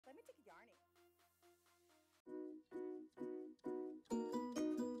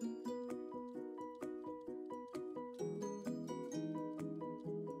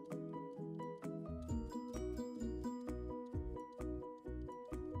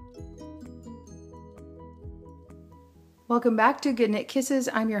Welcome back to GoodKnitKisses.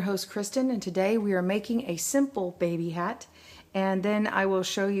 I'm your host Kristen, and today we are making a simple baby hat. And then I will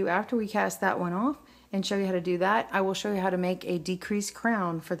show you, after we cast that one off and show you how to do that, I will show you how to make a decreased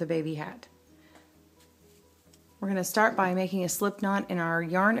crown for the baby hat. We're going to start by making a slip knot in our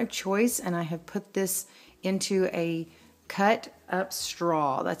yarn of choice, and I have put this into a cut up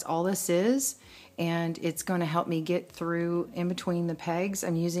straw. That's all this is, and it's going to help me get through in between the pegs.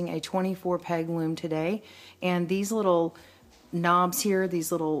 I'm using a 24 peg loom today, and these little knobs here, these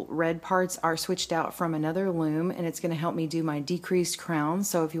little red parts, are switched out from another loom, and it's going to help me do my decreased crown.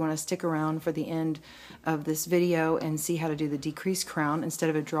 So if you want to stick around for the end of this video and see how to do the decreased crown instead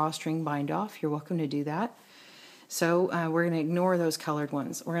of a drawstring bind off, you're welcome to do that. So we're going to ignore those colored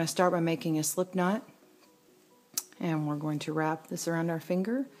ones. We're going to start by making a slip knot, and we're going to wrap this around our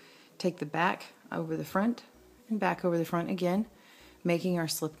finger, take the back over the front and back over the front again, making our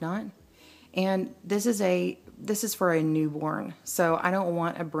slip knot. And this is for a newborn, so I don't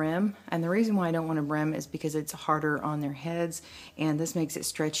want a brim, and the reason why I don't want a brim is because it's harder on their heads, and this makes it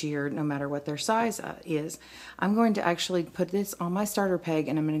stretchier no matter what their size is. I'm going to actually put this on my starter peg,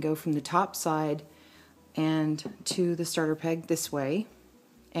 and I'm going to go from the top side and to the starter peg this way,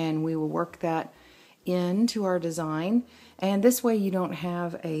 and we will work that into our design. And this way you don't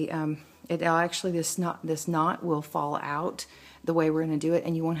have a this knot will fall out the way we're going to do it,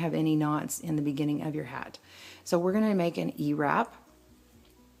 and you won't have any knots in the beginning of your hat. So we're going to make an E-wrap,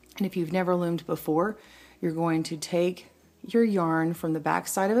 and if you've never loomed before, you're going to take your yarn from the back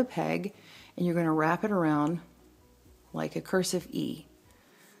side of a peg and you're going to wrap it around like a cursive E.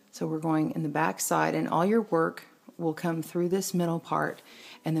 So we're going in the back side, and all your work will come through this middle part,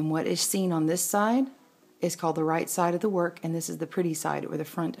 and then what is seen on this side is called the right side of the work, and this is the pretty side or the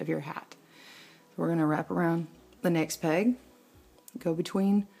front of your hat. So we're going to wrap around the next peg, go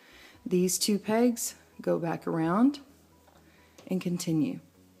between these two pegs, go back around, and continue.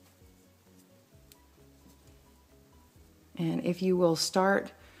 And if you will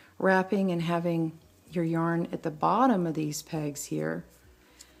start wrapping and having your yarn at the bottom of these pegs here,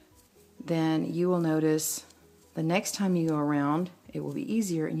 then you will notice the next time you go around it will be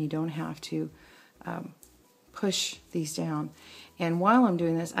easier, and you don't have to push these down. And while I'm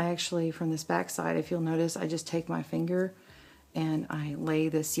doing this, I actually, from this back side, if you'll notice, I just take my finger and I lay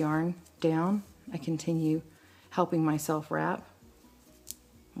this yarn down. I continue helping myself wrap.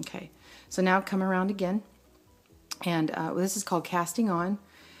 Okay, so now come around again, and this is called casting on,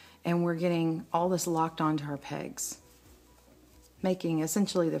 and we're getting all this locked onto our pegs, making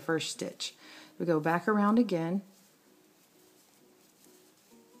essentially the first stitch. We go back around again,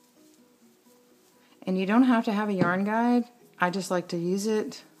 and you don't have to have a yarn guide. I just like to use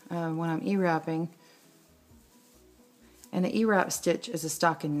it when I'm E-wrapping. And the E-wrap stitch is a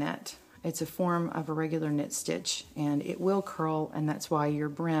stocking net. It's a form of a regular knit stitch, and it will curl, and that's why your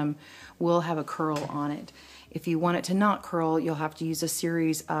brim will have a curl on it. If you want it to not curl, you'll have to use a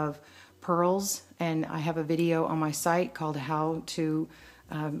series of purls, and I have a video on my site called How to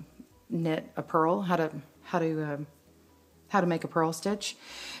Knit a Purl, how to make a purl stitch.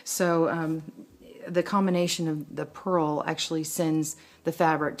 So the combination of the purl actually sends the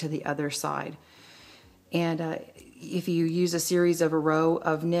fabric to the other side. And if you use a series of a row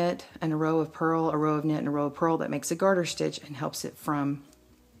of knit and a row of purl, a row of knit and a row of purl, that makes a garter stitch and helps it from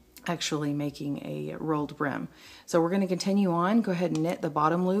actually making a rolled brim. So we're going to continue on. Go ahead and knit the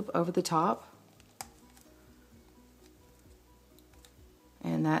bottom loop over the top.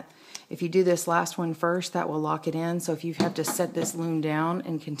 And that, if you do this last one first, that will lock it in. So if you have to set this loom down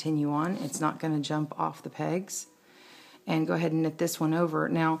and continue on, it's not going to jump off the pegs. And go ahead and knit this one over.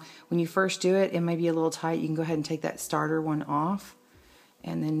 Now, when you first do it, it may be a little tight. You can go ahead and take that starter one off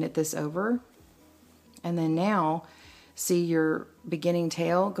and then knit this over. And then now, see your beginning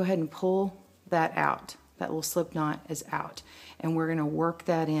tail, go ahead and pull that out. That little slip knot is out. And we're going to work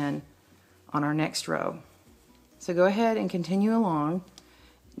that in on our next row. So go ahead and continue along,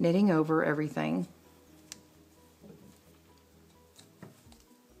 knitting over everything.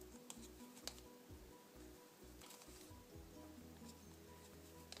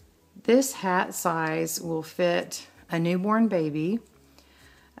 This hat size will fit a newborn baby.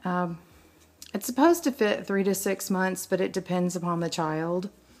 It's supposed to fit 3 to 6 months, but it depends upon the child.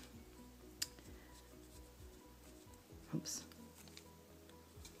 Oops.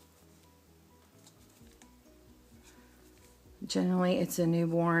 Generally, it's a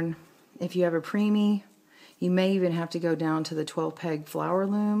newborn. If you have a preemie, you may even have to go down to the 12 peg flower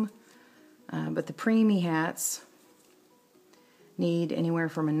loom. But the preemie hats need anywhere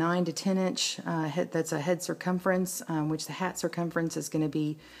from a 9 to 10 inch that's a head circumference, which the hat circumference is going to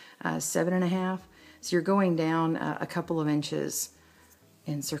be 7.5. So you're going down a couple of inches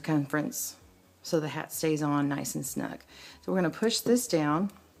in circumference so the hat stays on nice and snug. So we're going to push this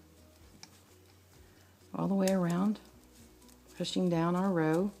down all the way around, pushing down our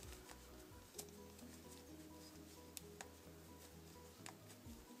row.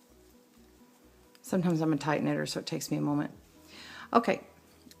 Sometimes I'm a tight knitter, so it takes me a moment. Okay,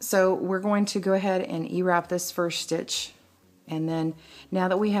 so we're going to go ahead and E-wrap this first stitch. And then now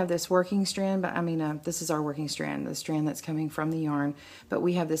that we have this working strand, but this is our working strand, the strand that's coming from the yarn, but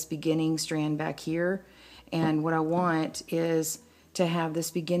we have this beginning strand back here. And what I want is to have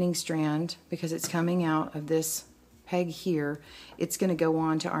this beginning strand, because it's coming out of this peg here, it's going to go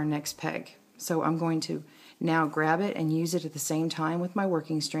on to our next peg. So I'm going to now grab it and use it at the same time with my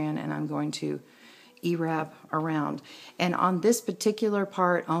working strand, and I'm going to E-wrap around. And on this particular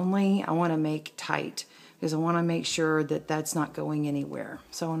part only, I want to make tight, because I want to make sure that that's not going anywhere.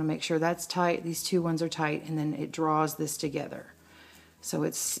 So I want to make sure that's tight, these two ones are tight, and then it draws this together so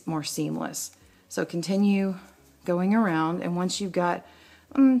it's more seamless. So continue going around, and once you've got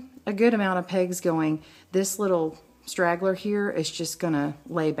a good amount of pegs going, this little straggler here is just going to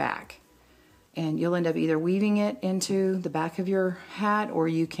lay back. And you'll end up either weaving it into the back of your hat, or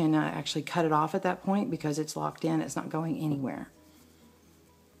you can actually cut it off at that point because it's locked in, it's not going anywhere.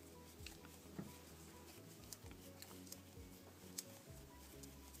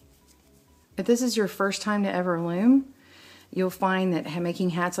 If this is your first time to ever loom, you'll find that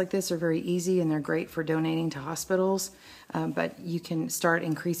making hats like this are very easy and they're great for donating to hospitals, but you can start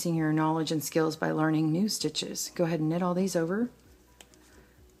increasing your knowledge and skills by learning new stitches. Go ahead and knit all these over.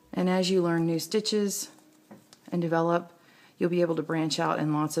 And as you learn new stitches and develop, you'll be able to branch out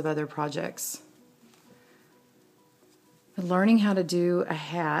in lots of other projects. Learning how to do a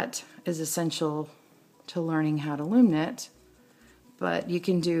hat is essential to learning how to loom knit, but you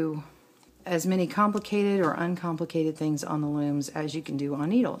can do as many complicated or uncomplicated things on the looms as you can do on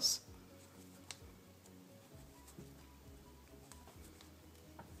needles.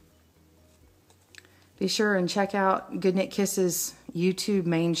 Be sure and check out GoodKnitKisses' YouTube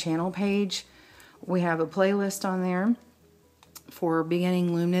main channel page. We have a playlist on there for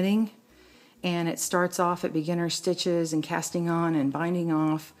beginning loom knitting, and it starts off at beginner stitches and casting on and binding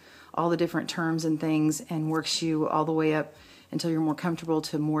off, all the different terms and things, and works you all the way up until you're more comfortable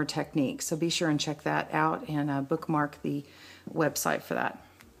to more techniques. So be sure and check that out and bookmark the website for that.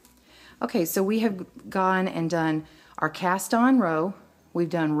 Okay, so we have gone and done our cast on row. We've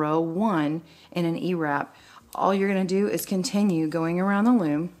done row 1 in an E-wrap. All you're going to do is continue going around the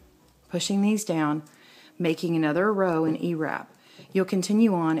loom, pushing these down, making another row in E-wrap. You'll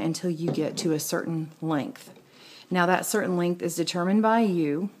continue on until you get to a certain length. Now that certain length is determined by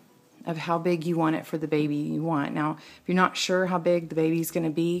you, of how big you want it for the baby you want. Now, if you're not sure how big the baby's going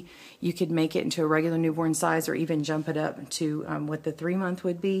to be, you could make it into a regular newborn size or even jump it up to what the 3-month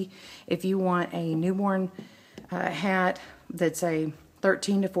would be. If you want a newborn hat that's a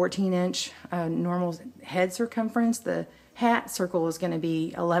 13 to 14 inch normal head circumference, the hat circle is going to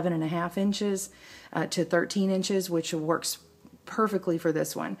be 11.5 inches to 13 inches, which works perfectly for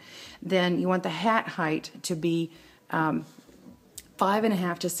this one. Then you want the hat height to be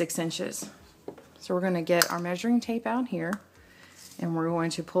 5.5 to 6 inches. So we're going to get our measuring tape out here, and we're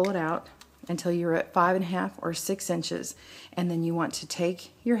going to pull it out until you're at 5.5 or 6 inches. And then you want to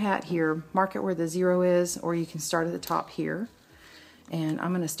take your hat here, mark it where the 0 is, or you can start at the top here. And I'm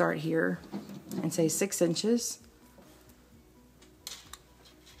going to start here and say 6 inches.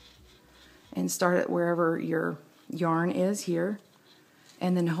 And start it wherever your yarn is here,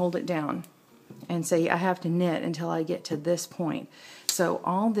 and then hold it down and say I have to knit until I get to this point. So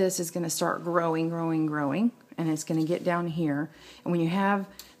all this is going to start growing, growing, growing, and it's going to get down here. And when you have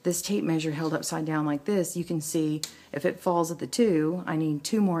this tape measure held upside down like this, you can see if it falls at the 2, I need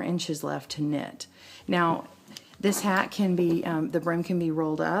 2 more inches left to knit. Now, this hat can be, the brim can be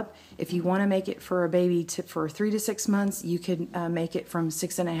rolled up. If you want to make it for a baby for 3 to 6 months, you could make it from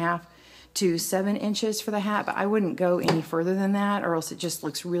 6.5 to 7 inches for the hat, but I wouldn't go any further than that, or else it just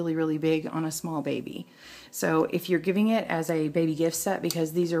looks really, really big on a small baby. So if you're giving it as a baby gift set,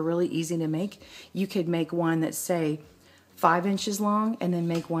 because these are really easy to make, you could make one that's, say, 5 inches long, and then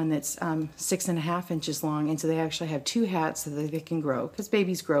make one that's 6.5 inches long, and so they actually have 2 hats so that they can grow, because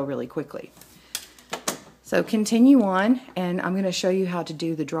babies grow really quickly. So continue on, and I'm going to show you how to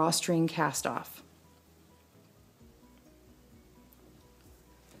do the drawstring cast off.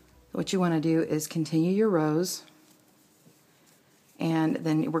 What you want to do is continue your rows, and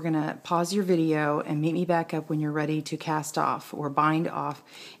then we're going to pause your video and meet me back up when you're ready to cast off or bind off,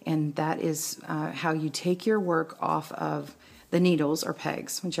 and that is how you take your work off of the needles or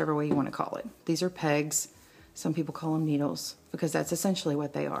pegs, whichever way you want to call it. These are pegs. Some people call them needles because that's essentially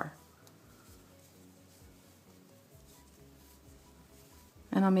what they are.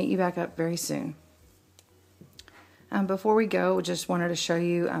 And I'll meet you back up very soon. Before we go, just wanted to show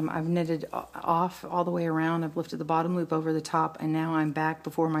you, I've knitted off all the way around. I've lifted the bottom loop over the top, and now I'm back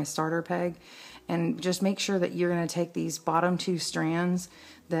before my starter peg. And just make sure that you're going to take these bottom 2 strands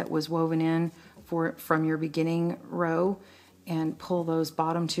that was woven in from your beginning row and pull those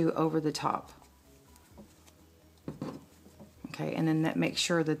bottom 2 over the top. Okay, and then make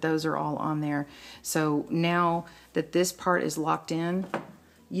sure that those are all on there. So now that this part is locked in,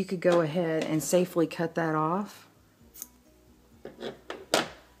 you could go ahead and safely cut that off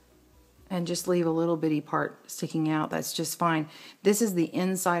and just leave a little bitty part sticking out. That's just fine. This is the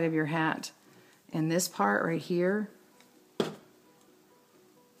inside of your hat, and this part right here,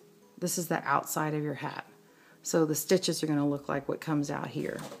 this is the outside of your hat. So the stitches are going to look like what comes out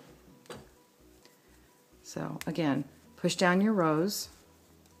here. So again, push down your rows,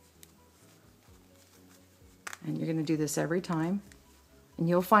 and you're going to do this every time. And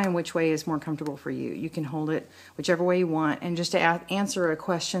you'll find which way is more comfortable for you. You can hold it whichever way you want. And just to answer a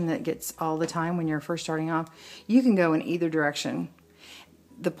question that gets all the time when you're first starting off, you can go in either direction.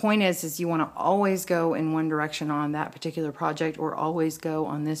 The point is you want to always go in one direction on that particular project, or always go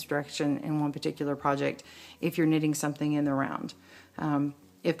on this direction in one particular project if you're knitting something in the round.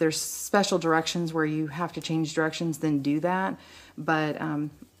 If there's special directions where you have to change directions, then do that. But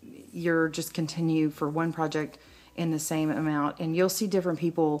you're just continue for one project in the same amount, and you'll see different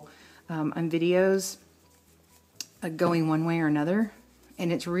people on videos going one way or another,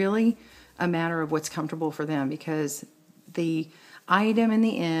 and it's really a matter of what's comfortable for them, because the item in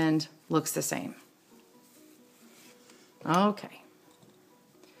the end looks the same. Okay,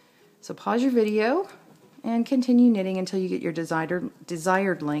 so pause your video and continue knitting until you get your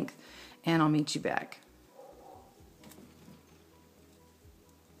desired length, and I'll meet you back.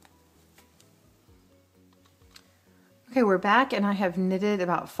 Okay, we're back, and I have knitted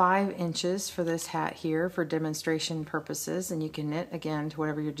about 5 inches for this hat here for demonstration purposes, and you can knit again to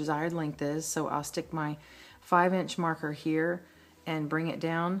whatever your desired length is. So I'll stick my 5-inch marker here and bring it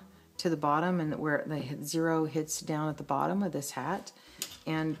down to the bottom, and where the 0 hits down at the bottom of this hat.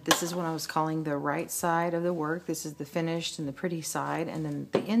 And this is what I was calling the right side of the work. This is the finished and the pretty side, and then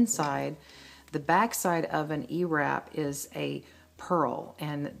the inside, the back side of an E-wrap is a purl,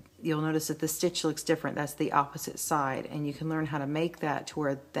 and you'll notice that the stitch looks different. That's the opposite side, and you can learn how to make that to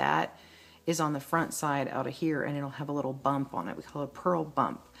where that is on the front side out of here, and it'll have a little bump on it. We call it a purl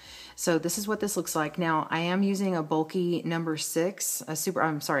bump. So this is what this looks like. Now I am using a bulky number 6, a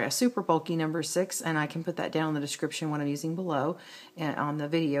super bulky number 6, and I can put that down in the description what I'm using below and on the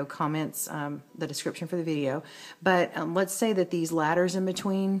video comments, the description for the video. But let's say that these ladders in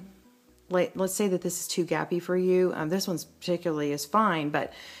between, let's say that this is too gappy for you. This one's particularly is fine,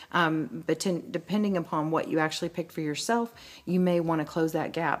 but depending upon what you actually picked for yourself, you may want to close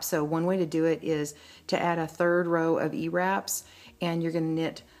that gap. So one way to do it is to add a 3rd row of E-wraps, and you're going to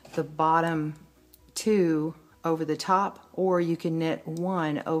knit the bottom 2 over the top, or you can knit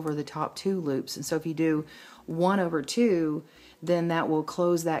 1 over the top 2 loops. And so if you do 1 over 2, then that will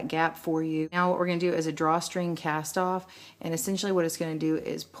close that gap for you. Now what we're going to do is a drawstring cast off, and essentially what it's going to do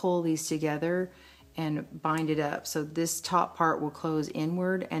is pull these together and bind it up. So this top part will close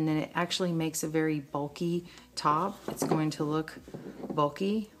inward, and then it actually makes a very bulky top. It's going to look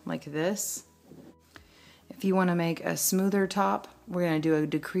bulky like this. If you want to make a smoother top, we're going to do a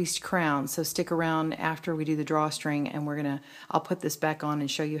decreased crown. So stick around after we do the drawstring, and I'll put this back on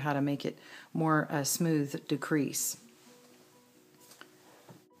and show you how to make it more smooth decrease.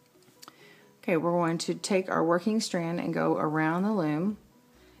 Okay, we're going to take our working strand and go around the loom,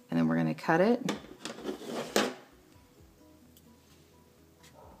 and then we're going to cut it.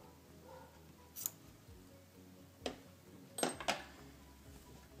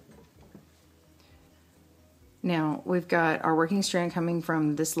 Now we've got our working strand coming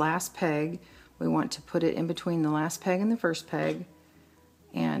from this last peg. We want to put it in between the last peg and the first peg,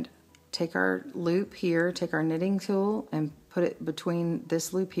 and take our loop here, take our knitting tool and put it between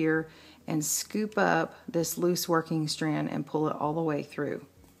this loop here, and scoop up this loose working strand and pull it all the way through.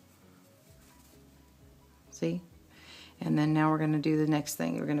 See? And then now we're going to do the next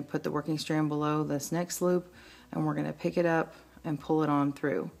thing. We're going to put the working strand below this next loop, and we're going to pick it up and pull it on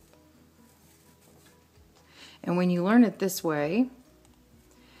through. And when you learn it this way,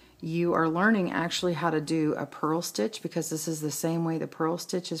 you are learning actually how to do a purl stitch, because this is the same way the purl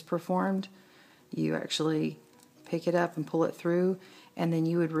stitch is performed. You actually pick it up and pull it through, and then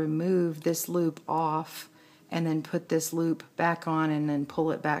you would remove this loop off and then put this loop back on and then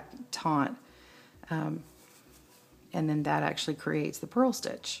pull it back taut. And then that actually creates the purl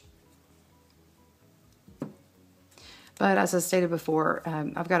stitch. But as I stated before,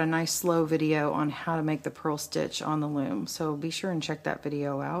 I've got a nice slow video on how to make the purl stitch on the loom. So be sure and check that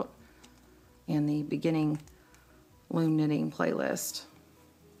video out in the beginning loom knitting playlist.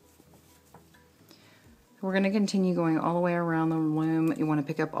 We're going to continue going all the way around the loom. You want to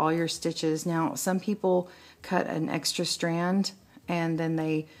pick up all your stitches. Now, some people cut an extra strand and then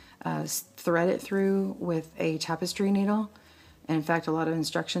they thread it through with a tapestry needle. And in fact, a lot of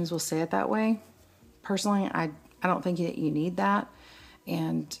instructions will say it that way. Personally, I don't think that you need that.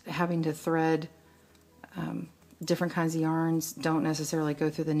 And having to thread different kinds of yarns don't necessarily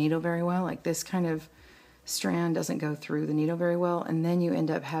go through the needle very well. Like this kind of strand doesn't go through the needle very well. And then you end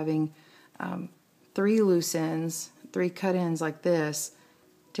up having 3 loose ends, 3 cut ends like this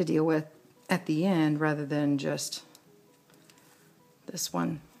to deal with at the end rather than just this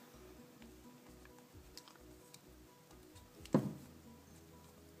one.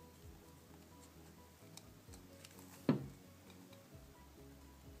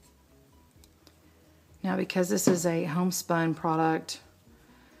 Now, because this is a homespun product,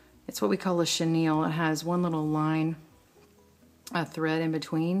 it's what we call a chenille. It has one little line, a thread in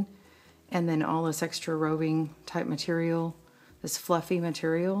between, and then all this extra roving type material, this fluffy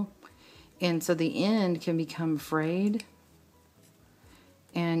material. And so the end can become frayed.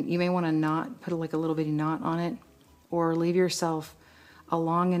 And you may want to knot, put like a little bitty knot on it, or leave yourself a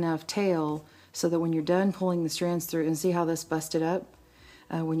long enough tail so that when you're done pulling the strands through, and see how this busted up?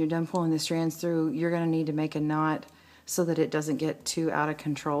 When you're done pulling the strands through, you're going to need to make a knot so that it doesn't get too out of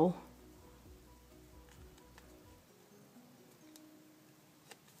control.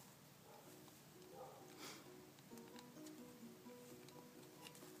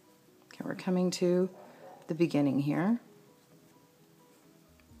 Okay, we're coming to the beginning here.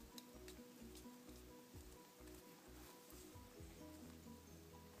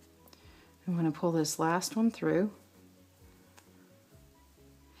 I'm going to pull this last one through.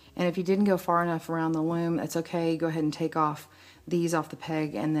 And if you didn't go far enough around the loom, that's okay. Go ahead and take off these off the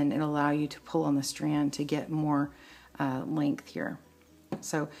peg, and then it'll allow you to pull on the strand to get more length here.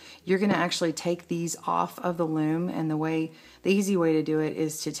 So you're going to actually take these off of the loom, and the easy way to do it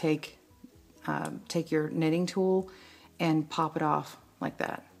is to take your knitting tool and pop it off like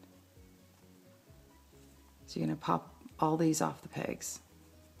that. So you're going to pop all these off the pegs.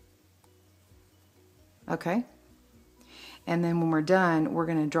 Okay. And then when we're done, we're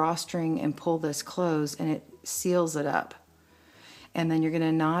going to drawstring and pull this closed, and it seals it up. And then you're going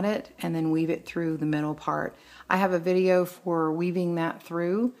to knot it and then weave it through the middle part. I have a video for weaving that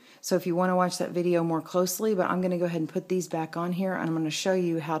through, so if you want to watch that video more closely, but I'm going to go ahead and put these back on here, and I'm going to show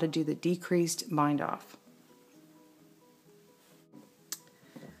you how to do the decreased bind off.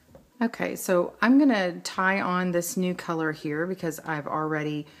 Okay, so I'm going to tie on this new color here because I've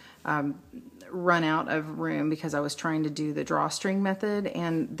already run out of room because I was trying to do the drawstring method,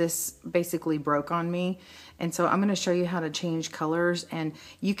 and this basically broke on me. And so I'm going to show you how to change colors, and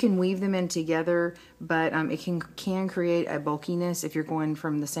you can weave them in together, but it can create a bulkiness if you're going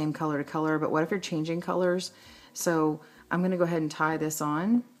from the same color to color. But what if you're changing colors? So I'm going to go ahead and tie this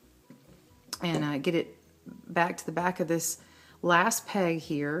on and get it back to the back of this last peg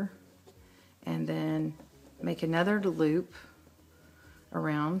here, and then make another loop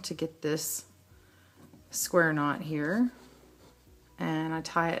around to get this square knot here, and I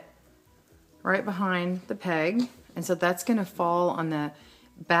tie it right behind the peg, and so that's going to fall on the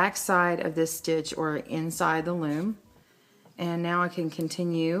back side of this stitch or inside the loom. And now I can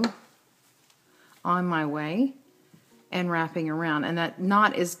continue on my way and wrapping around, and that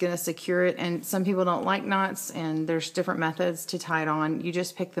knot is going to secure it. And some people don't like knots, and there's different methods to tie it on. You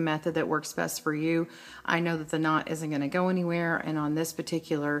just pick the method that works best for you. I know that the knot isn't going to go anywhere, and on this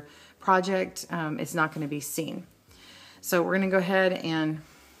particular project it's not going to be seen. So we're going to go ahead and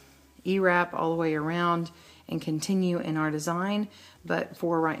E-wrap all the way around and continue in our design, but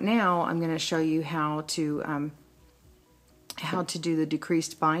for right now I'm going to show you how to do the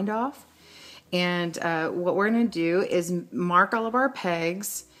decreased bind off. And what we're going to do is mark all of our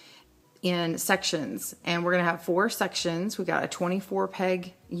pegs in sections, and we're going to have 4 sections. We've got a 24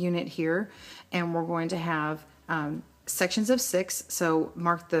 peg unit here, and we're going to have sections of 6. So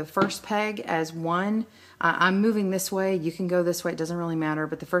mark the first peg as 1. I'm moving this way, you can go this way, it doesn't really matter,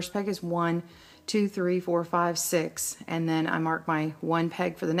 but the first peg is 1, 2, 3, 4, 5, 6, and then I mark my 1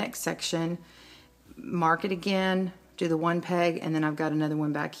 peg for the next section, mark it again, do the 1 peg, and then I've got another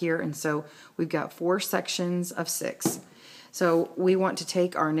one back here. And so we've got 4 sections of 6. So we want to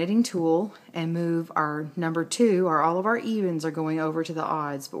take our knitting tool and move our number 2, or all of our evens are going over to the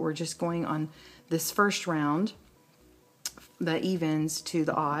odds, but we're just going on this first round, the evens to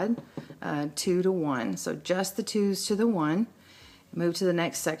the odd, 2 to 1. So just the 2s to the 1. Move to the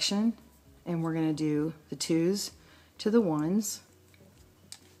next section, and we're going to do the 2s to the 1s.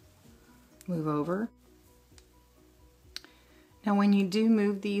 Move over. Now when you do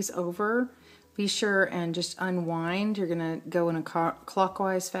move these over, be sure and just unwind. You're going to go in a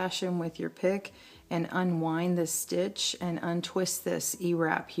clockwise fashion with your pick and unwind this stitch and untwist this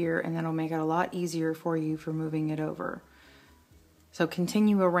E-wrap here, and that'll make it a lot easier for you for moving it over. So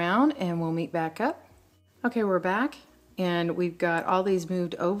continue around and we'll meet back up. Okay, we're back and we've got all these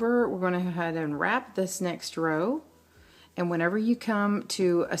moved over. We're going to go ahead and wrap this next row. And whenever you come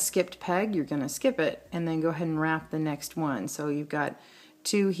to a skipped peg, you're going to skip it and then go ahead and wrap the next one. So you've got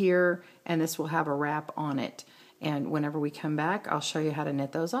 2 here, and this will have a wrap on it. And whenever we come back, I'll show you how to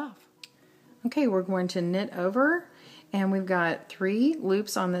knit those off. Okay, we're going to knit over, and we've got 3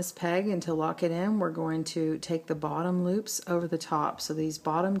 loops on this peg, and to lock it in, we're going to take the bottom loops over the top. So these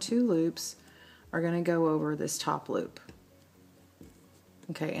bottom 2 loops are going to go over this top loop.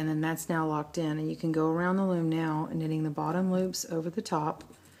 Okay, and then that's now locked in, and you can go around the loom now and knitting the bottom loops over the top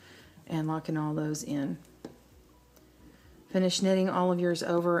and locking all those in. Finish knitting all of yours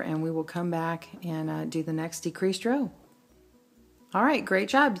over and we will come back and do the next decreased row. Alright, great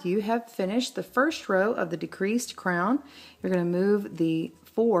job. You have finished the first row of the decreased crown. You're going to move the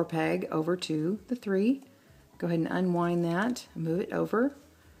 4 peg over to the 3. Go ahead and unwind that, move it over.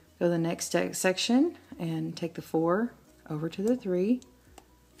 Go to the next section and take the 4 over to the 3.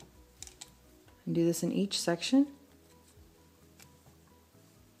 And do this in each section.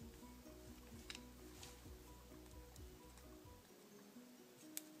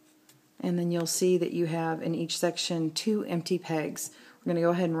 And then you'll see that you have in each section 2 empty pegs. We're going to go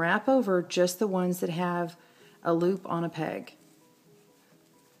ahead and wrap over just the ones that have a loop on a peg.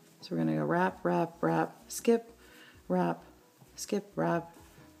 So we're going to go wrap, wrap, wrap, skip, wrap, skip, wrap,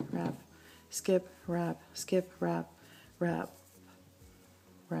 wrap, skip, wrap, skip, wrap, wrap,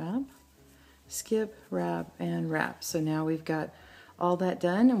 wrap, skip, wrap, and wrap. So now we've got all that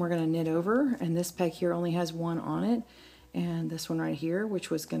done, and we're going to knit over, and this peg here only has 1 on it, and this one right here, which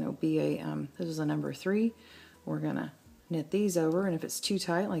was going to be a this is a number 3, we're going to knit these over, and if it's too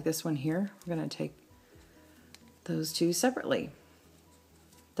tight like this one here, we're going to take those 2 separately.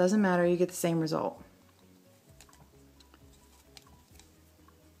 Doesn't matter, you get the same result.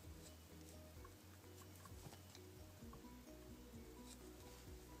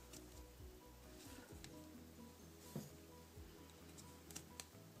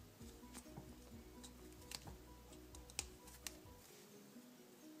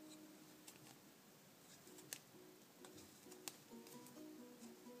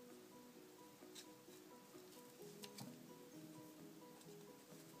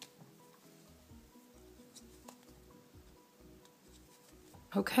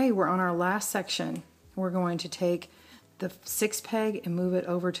 Okay, we're on our last section. We're going to take the 6 peg and move it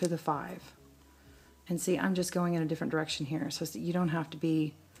over to the 5. And see, I'm just going in a different direction here, so that you don't have to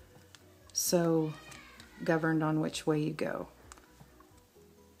be so governed on which way you go.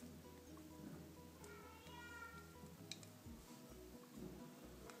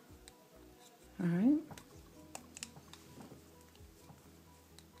 All right.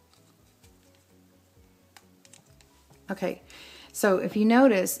 Okay. So if you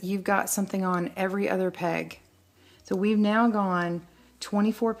notice, you've got something on every other peg. So we've now gone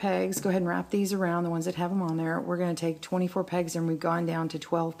 24 pegs. Go ahead and wrap these around, the ones that have them on there. We're going to take 24 pegs and we've gone down to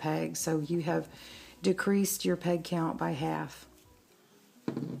 12 pegs. So you have decreased your peg count by half.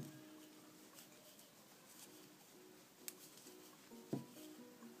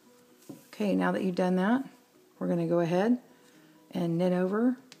 Okay, now that you've done that, we're going to go ahead and knit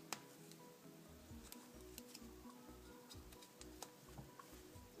over.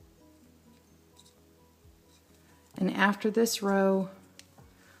 And after this row,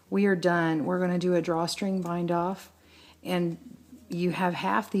 we are done. We're going to do a drawstring bind off, and you have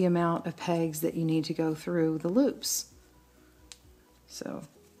half the amount of pegs that you need to go through the loops. So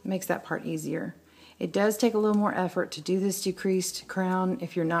it makes that part easier. It does take a little more effort to do this decreased crown.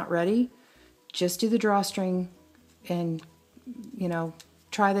 If you're not ready, just do the drawstring and, you know,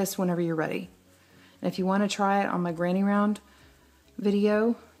 try this whenever you're ready. And if you want to try it on my granny round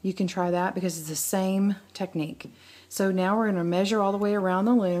video, you can try that because it's the same technique. So now we're going to measure all the way around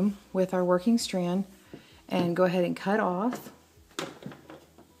the loom with our working strand and go ahead and cut off.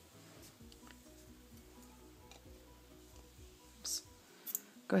 Oops.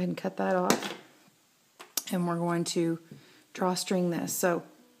 Go ahead and cut that off. And we're going to drawstring this. So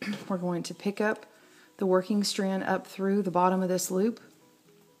we're going to pick up the working strand up through the bottom of this loop.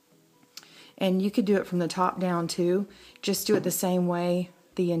 And you could do it from the top down too. Just do it the same way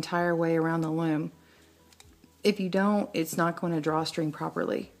the entire way around the loom. If you don't, it's not going to drawstring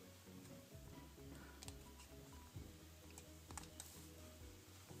properly.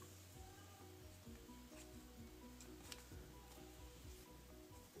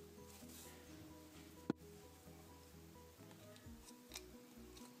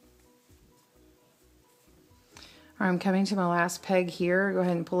 I'm coming to my last peg here. Go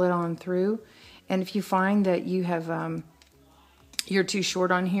ahead and pull it on through. And if you find that you have you're too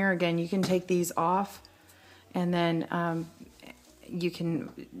short on here, again, you can take these off, and then you can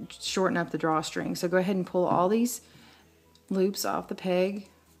shorten up the drawstring. So go ahead and pull all these loops off the peg.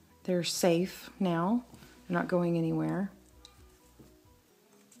 They're safe now. They're not going anywhere.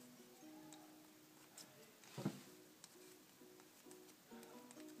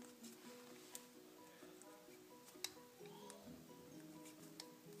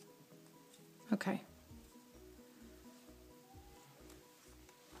 Okay.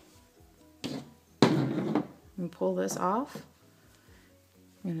 And pull this off.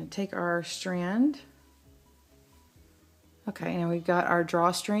 I'm going to take our strand. Okay, now we've got our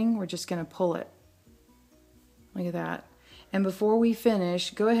drawstring. We're just going to pull it. Look at that. And before we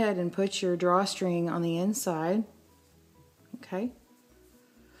finish, go ahead and put your drawstring on the inside. Okay.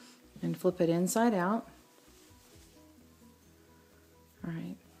 And flip it inside out. All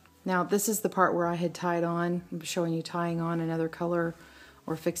right. Now this is the part where I had tied on. I'm showing you tying on another color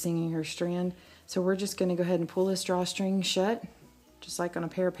or fixing your strand. So we're just going to go ahead and pull this drawstring shut, just like on a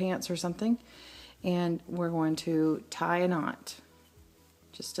pair of pants or something. And we're going to tie a knot.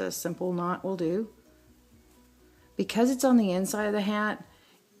 Just a simple knot will do. Because it's on the inside of the hat,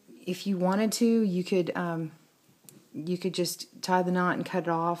 if you wanted to, you could just tie the knot and cut it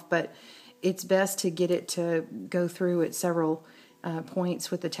off, but it's best to get it to go through at several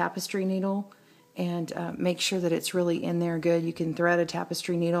points with the tapestry needle, and make sure that it's really in there good. You can thread a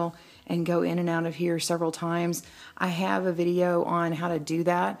tapestry needle and go in and out of here several times. I have a video on how to do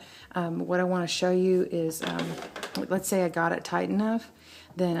that. What I want to show you is, let's say I got it tight enough,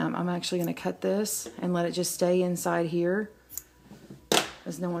 then I'm actually going to cut this and let it just stay inside here,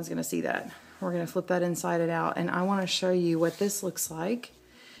 as no one's going to see that. We're going to flip that inside it out, and I want to show you what this looks like.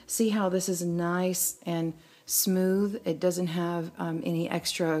 See how this is nice and smooth. It doesn't have any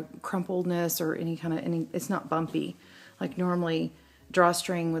extra crumpledness or it's not bumpy like normally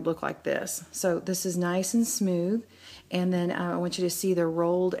drawstring would look like this. So this is nice and smooth. And then I want you to see the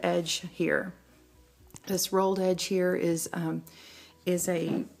rolled edge here. This rolled edge here is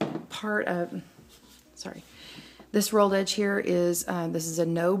a part of, this rolled edge here is, this is a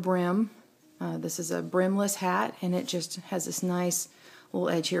no brim. This is a brimless hat, and it just has this nice little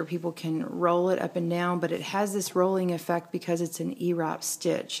edge here. People can roll it up and down, but it has this rolling effect because it's an E-wrap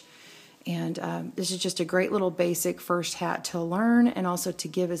stitch. And this is just a great little basic first hat to learn and also to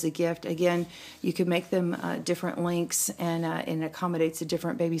give as a gift. Again, you could make them different lengths, and it accommodates a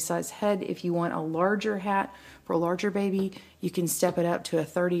different baby size head. If you want a larger hat for a larger baby, you can step it up to a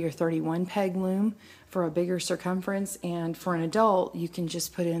 30 or 31 peg loom for a bigger circumference. And for an adult, you can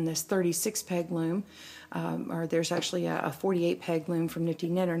just put in this 36 peg loom. Or there's actually a 48 peg loom from Nifty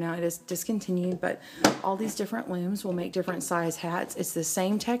Knitter. Now it is discontinued, but all these different looms will make different size hats. It's the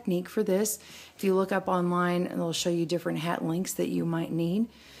same technique for this. If you look up online, it'll show you different hat lengths that you might need.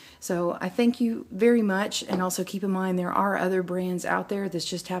 So I thank you very much, and also keep in mind there are other brands out there. This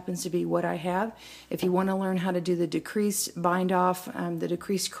just happens to be what I have. If you want to learn how to do the decreased bind off, the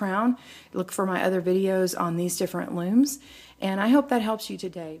decreased crown, look for my other videos on these different looms, and I hope that helps you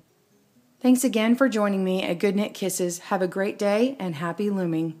today. Thanks again for joining me at GoodKnitKisses. Have a great day and happy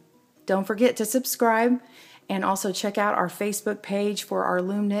looming. Don't forget to subscribe, and also check out our Facebook page for our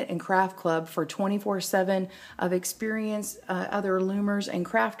Loom Knit and Craft Club for 24/7 of experienced other loomers and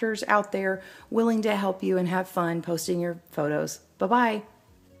crafters out there willing to help you and have fun posting your photos. Bye-bye.